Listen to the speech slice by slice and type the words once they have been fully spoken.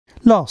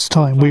Last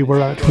time we were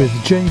out with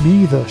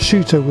Jamie, the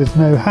shooter with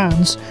no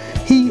hands,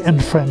 he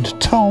and friend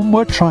Tom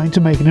were trying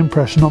to make an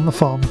impression on the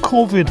farm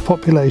corvid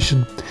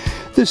population.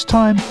 This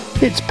time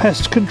it's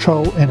pest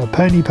control in a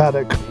pony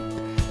paddock.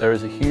 There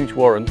is a huge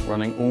warren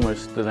running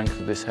almost the length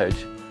of this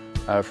hedge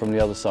from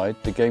the other side.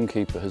 The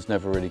gamekeeper has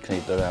never really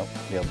cleaned that out,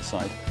 the other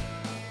side.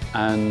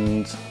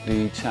 And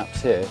the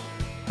chaps here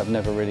have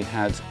never really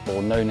had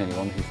or known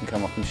anyone who can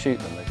come up and shoot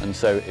them. And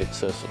so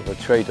it's a sort of a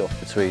trade-off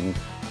between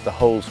the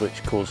holes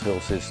which cause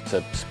horses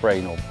to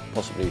sprain or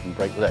possibly even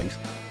break legs,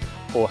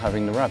 or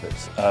having the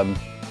rabbits.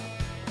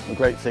 The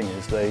great thing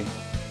is the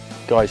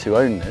guys who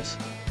own this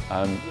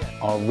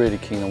are really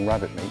keen on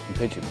rabbit meat and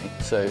pigeon meat,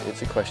 so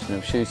it's a question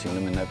of shooting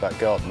them in their back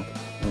garden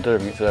and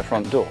delivering it to their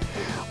front door.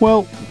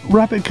 Well,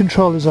 rabbit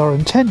control is our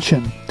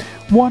intention.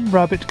 One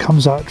rabbit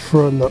comes out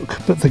for a look,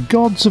 but the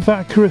gods of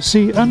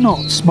accuracy are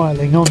not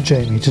smiling on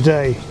Jamie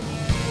today.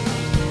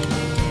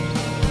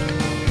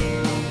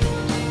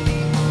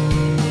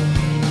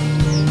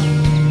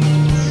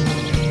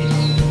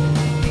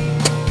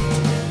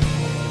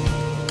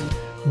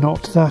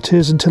 Not, that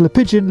is, until a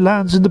pigeon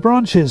lands in the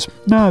branches.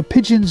 Now,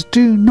 pigeons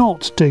do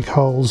not dig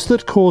holes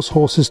that cause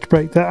horses to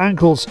break their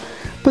ankles,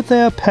 but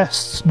they are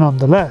pests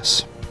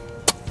nonetheless.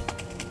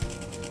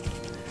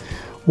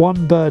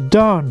 One bird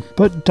down,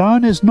 but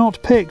down is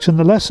not picked, and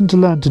the lesson to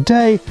learn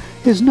today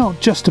is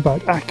not just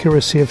about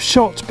accuracy of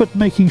shot, but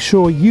making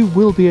sure you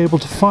will be able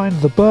to find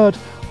the bird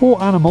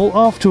or animal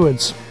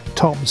afterwards.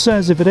 Tom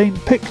says if it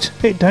ain't picked,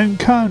 it don't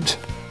count.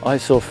 I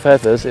saw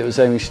feathers, it was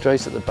aiming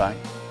straight at the back.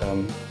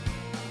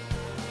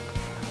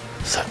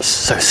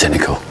 So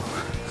cynical.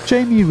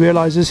 Jamie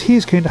realises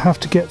he's going to have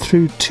to get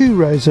through 2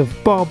 rows of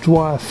barbed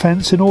wire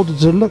fence in order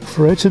to look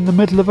for it in the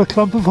middle of a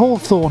clump of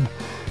hawthorn.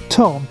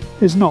 Tom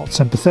is not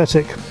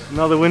sympathetic.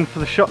 Another win for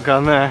the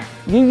shotgun there.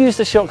 You used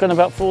the shotgun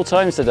about 4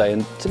 times today,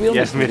 and to be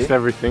honest, yes, missed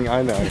everything.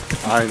 I know.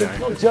 I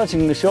know. Not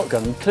judging the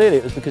shotgun, clearly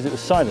it was because it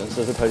was silenced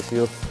as opposed to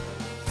your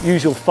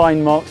usual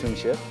fine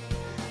marksmanship.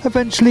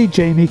 Eventually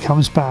Jamie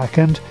comes back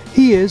and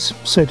he is,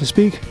 so to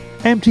speak,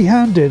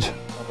 empty-handed.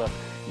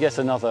 Yet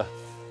another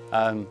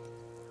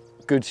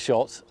good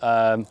shot.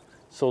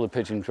 Saw the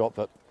pigeon drop,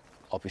 but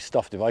I'll be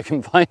stuffed if I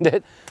can find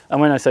it. And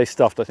when I say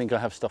stuffed, I think I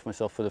have stuffed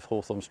myself full of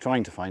hawthorns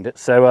trying to find it.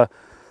 So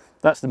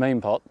that's the main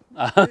part.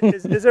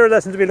 Is there a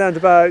lesson to be learned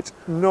about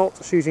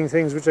not shooting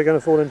things which are going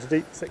to fall into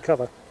deep, thick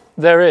cover?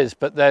 There is,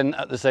 but then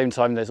at the same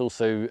time there's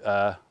also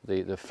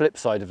the flip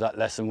side of that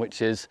lesson,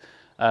 which is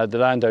the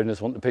landowners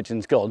want the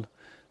pigeons gone.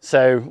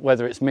 So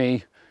whether it's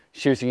me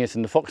shooting it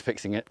and the fox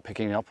picking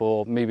it up,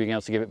 or me being able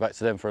to give it back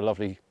to them for a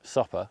lovely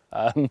supper,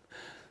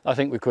 I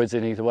think we're quids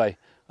in either way.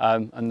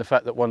 And the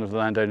fact that one of the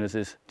landowners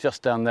is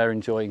just down there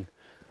enjoying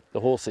the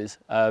horses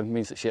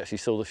means that she actually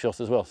saw the shot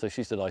as well, so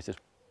she's delighted.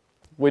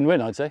 Win-win,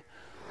 I'd say.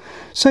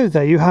 So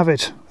there you have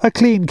it. A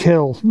clean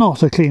kill,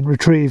 not a clean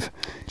retrieve.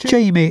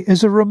 Jamie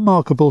is a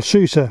remarkable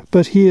shooter,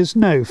 but he is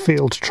no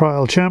field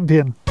trial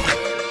champion.